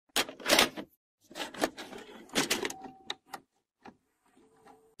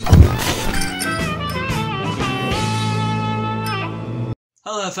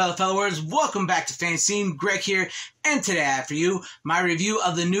Hello fellow followers, welcome back to FanZcene. Greg here, and today I have for you my review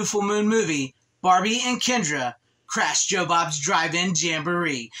of the new full moon movie, Barbie and Kendra, Crash Joe Bob's Drive-In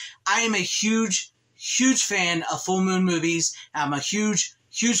Jamboree. I am a huge fan of full moon movies. I'm a huge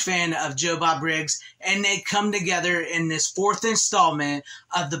fan of Joe Bob Briggs, and they come together in this fourth installment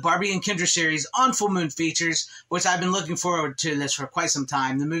of the Barbie and Kendra series on Full Moon Features, which I've been looking forward to this for quite some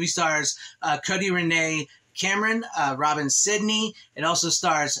time. The movie stars Cody Renee Cameron, Robin Sidney. It also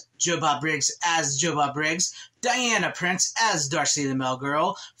stars Joe Bob Briggs as Joe Bob Briggs, Diana Prince as Darcy the Mail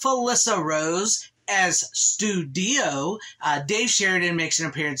Girl, Felissa Rose as Stu Dio. Dave Sheridan makes an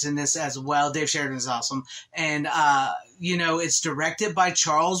appearance in this as well. Dave Sheridan is awesome. And, it's directed by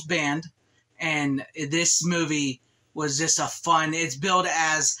Charles Band. And this movie was just it's billed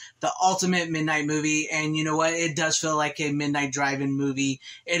as the ultimate midnight movie, and you know what? It does feel like a midnight drive-in movie.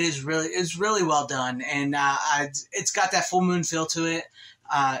 It's really well done, and it's got that full moon feel to it.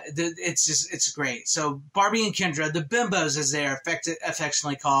 It's great. So Barbie and Kendra, the bimbos as they are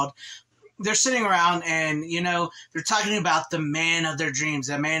affectionately called, they're sitting around and, they're talking about the man of their dreams.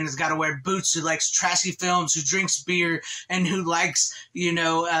 That man has got to wear boots, who likes trashy films, who drinks beer, and who likes,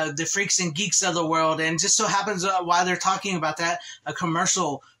 the freaks and geeks of the world. And just so happens while they're talking about that, a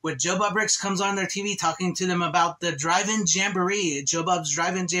commercial with Joe Bob Briggs comes on their TV talking to them about the Drive-In Jamboree, Joe Bob's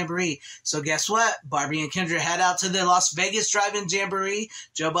Drive-In Jamboree. So guess what? Barbie and Kendra head out to the Las Vegas Drive-In Jamboree,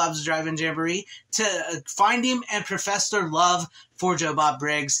 Joe Bob's Drive-In Jamboree, to find him and profess their love for Joe Bob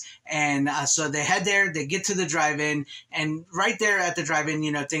Briggs. And so they head there, they get to the drive-in, and right there at the drive-in,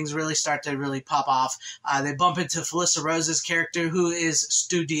 things really start to really pop off. They bump into Felissa Rose's character, who is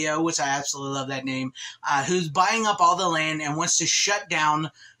Stu Dio, which I absolutely love that name, who's buying up all the land and wants to shut down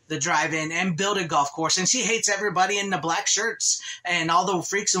the drive-in and build a golf course, and she hates everybody in the black shirts and all the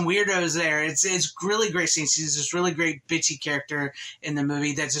freaks and weirdos there. It's really great scene. She's this really great bitchy character in the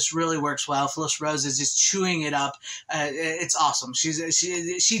movie that just really works well. Felissa Rose is just chewing it up. It's awesome.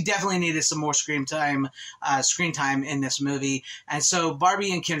 She definitely needed some more screen time in this movie. And so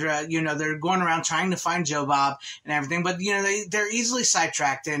Barbie and Kendra, they're going around trying to find Joe Bob and everything, but they're easily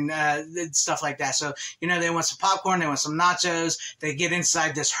sidetracked and stuff like that. So they want some popcorn, they want some nachos. They get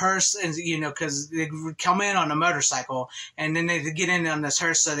inside this hearse, and because they come in on a motorcycle, and then they get in on this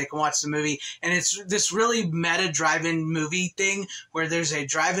hearse so they can watch the movie. And it's this really meta drive-in movie thing where there's a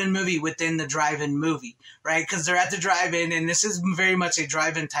drive-in movie within the drive-in movie, right? Because they're at the drive-in, and this is very much a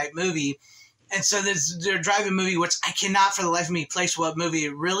drive-in type movie. And so their drive-in movie, which I cannot for the life of me place what movie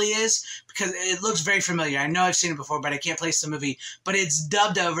it really is, because it looks very familiar. I know I've seen it before, but I can't place the movie. But it's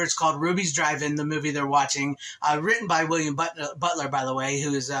dubbed over. It's called Ruby's Drive-In, the movie they're watching. Written by William Butler, by the way,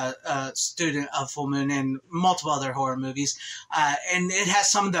 who is a student of Full Moon and multiple other horror movies. And it has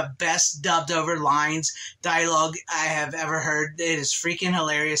some of the best dubbed over lines, dialogue I have ever heard. It is freaking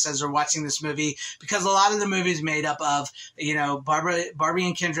hilarious as we're watching this movie, because a lot of the movie is made up of, Barbie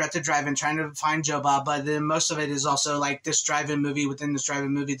and Kendra at the drive-in trying to find Joe Bob, but then most of it is also like this drive-in movie within this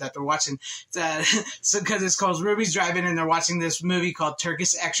drive-in movie that they're watching. So because it's called Ruby's Drive-In, and they're watching this movie called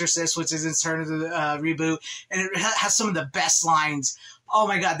Turkish Exorcist, which is in turn of the reboot, and it has some of the best lines. Oh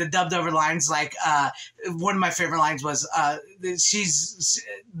my God, the dubbed over lines, like one of my favorite lines was, she's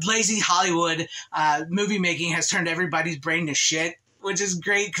lazy Hollywood movie making has turned everybody's brain to shit, which is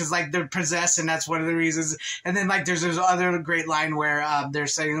great because, they're possessed, and that's one of the reasons. And then, there's this other great line where they're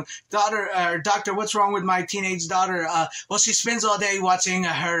saying, Doctor, what's wrong with my teenage daughter? Well, she spends all day watching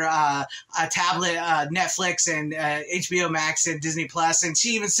her tablet, Netflix, and HBO Max, and Disney Plus, and she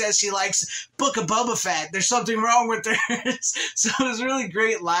even says she likes Book of Boba Fett. There's something wrong with her. So it was really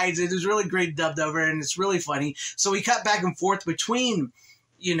great lines. It was really great dubbed over, and it's really funny. So we cut back and forth between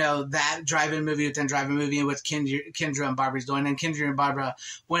that drive-in movie within drive-in movie, and what Kendra and Barbie's doing. And Kendra and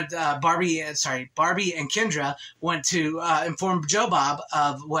Barbie and Kendra went to inform Joe Bob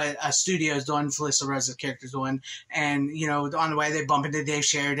of what a studio is doing, Felissa Rose's character's doing. And, on the way they bump into Dave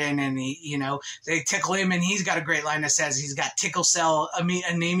Sheridan, and they tickle him, and he's got a great line that says he's got tickle cell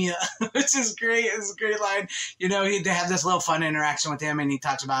anemia, which is great. It's a great line. They have this little fun interaction with him, and he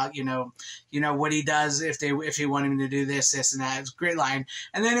talks about, what he does if he want him to do this, and that. It's a great line.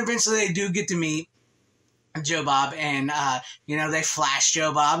 And then eventually they do get to meet Joe Bob, and, they flash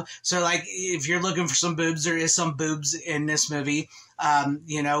Joe Bob. So, if you're looking for some boobs, there is some boobs in this movie.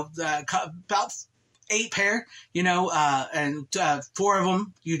 About 8 pair, and 4 of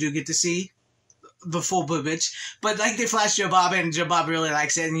them you do get to see the full boobage. But, they flash Joe Bob, and Joe Bob really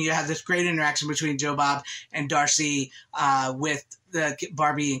likes it, and you have this great interaction between Joe Bob and Darcy with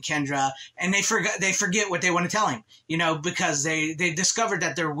Barbie and Kendra, and they forget what they want to tell him, because they discovered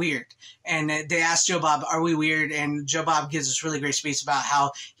that they're weird, and they asked Joe Bob, "Are we weird?" And Joe Bob gives this really great speech about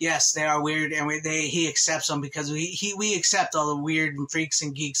how yes, they are weird, and he accepts them because we accept all the weird and freaks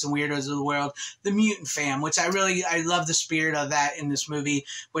and geeks and weirdos of the world, the mutant fam, which I love the spirit of that in this movie,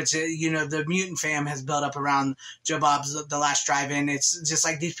 which the mutant fam has built up around Joe Bob's The Last Drive-In. It's just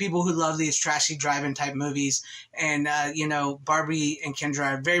like these people who love these trashy drive-in type movies, and Barbie and Kendra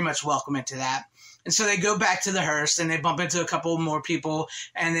are very much welcome into that. And so they go back to the hearse and they bump into a couple more people.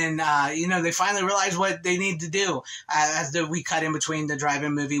 And then, they finally realize what they need to do. We cut in between the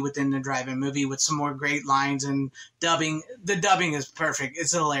drive-in movie within the drive-in movie with some more great lines and dubbing. The dubbing is perfect.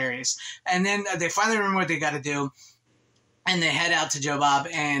 It's hilarious. And then they finally remember what they got to do. And they head out to Joe Bob,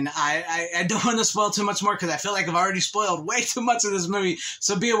 and I don't want to spoil too much more because I feel like I've already spoiled way too much of this movie.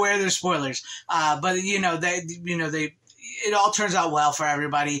 So be aware there's spoilers. But it all turns out well for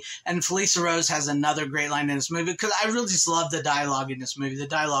everybody. And Felissa Rose has another great line in this movie because I really just love the dialogue in this movie. The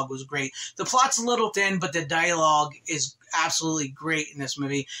dialogue was great. The plot's a little thin, but the dialogue is absolutely great in this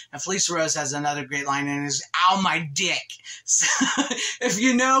movie. And Felissa Rose has another great line in it is, "Ow, my dick." So, if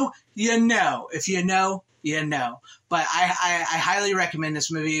you know, you know. If you know, you know. But I highly recommend this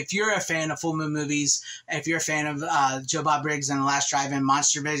movie. If you're a fan of full moon movies, if you're a fan of Joe Bob Briggs and The Last Drive-In,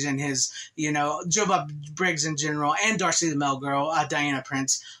 Monster Vision, Joe Bob Briggs in general, and Darcy the Mail Girl, Diana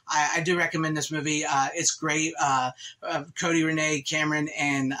Prince, I do recommend this movie. It's great. Cody, Renee, Cameron,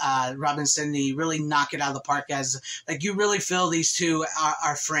 and Robin Sidney really knock it out of the park as, you really feel these two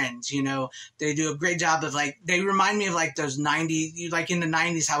are friends, They do a great job of, they remind me of, those 90s, in the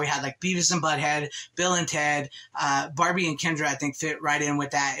 90s, how we had, Beavis and Butthead, Bill and Ted, Barbie and Kendra, I think, fit right in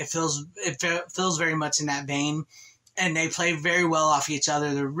with that. It feels very much in that vein, and they play very well off each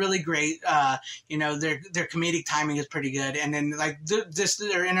other. They're really great. Their comedic timing is pretty good, and then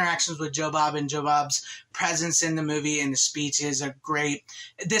their interactions with Joe Bob and Joe Bob's presence in the movie and the speeches are great.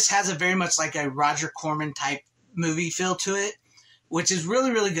 This has a very much a Roger Corman type movie feel to it, which is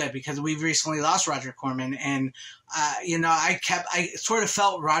really, really good because we've recently lost Roger Corman. And, I sort of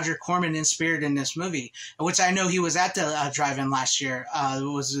felt Roger Corman in spirit in this movie, which I know he was at the drive-in last year. It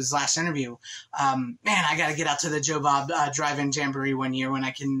was his last interview. Man, I got to get out to the Joe Bob drive-in Jamboree one year when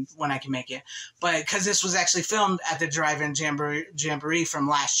I can make it. But because this was actually filmed at the drive-in Jamboree from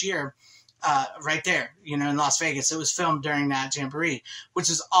last year, right there, in Las Vegas. It was filmed during that Jamboree, which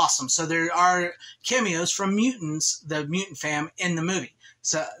is awesome. So there are cameos from mutants, the mutant fam, in the movie.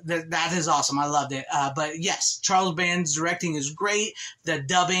 So that is awesome. I loved it. But yes, Charles Band's directing is great. The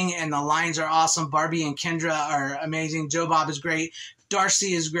dubbing and the lines are awesome. Barbie and Kendra are amazing. Joe Bob is great.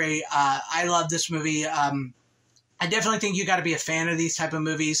 Darcy is great. I love this movie. I definitely think you got to be a fan of these type of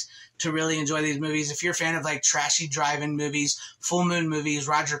movies to really enjoy these movies. If you're a fan of trashy drive-in movies, full moon movies,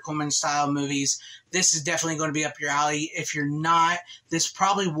 Roger Corman style movies, this is definitely going to be up your alley. If you're not, this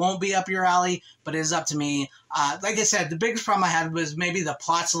probably won't be up your alley, but it is up to me. Like I said, the biggest problem I had was maybe the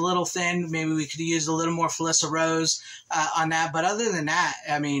plot's a little thin. Maybe we could have used a little more Felissa Rose on that. But other than that,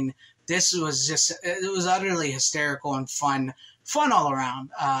 I mean, this was it was utterly hysterical and fun all around.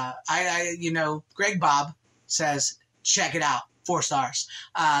 Greg Bob says, check it out. 4 stars.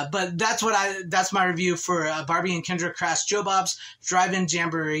 But that's my review for Barbie and Kendra Crash Joe Bob's Drive-In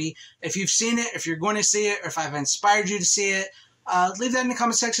Jamboree. If you've seen it, if you're going to see it, or if I've inspired you to see it, leave that in the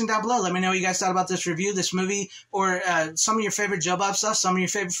comment section down below. Let me know what you guys thought about this review, this movie, or some of your favorite Joe Bob stuff, some of your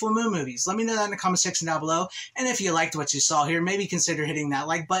favorite full moon movies. Let me know that in the comment section down below. And if you liked what you saw here, maybe consider hitting that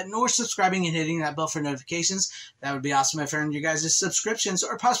like button or subscribing and hitting that bell for notifications. That would be awesome if I earned your guys' subscriptions,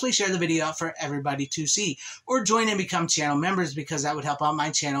 or possibly share the video out for everybody to see, or join and become channel members because that would help out my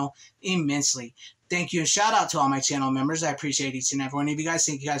channel immensely. Thank you and shout out to all my channel members. I appreciate each and every one of you guys.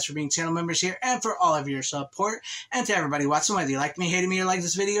 Thank you guys for being channel members here and for all of your support. And to everybody watching, whether you liked me, hated me, or liked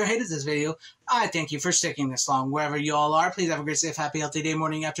this video, or hated this video, I thank you for sticking this long. Wherever you all are, please have a great, safe, happy, healthy day,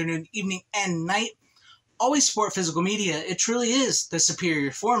 morning, afternoon, evening, and night. Always support physical media. It truly is the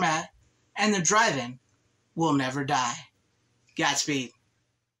superior format, and the drive-in will never die. Godspeed.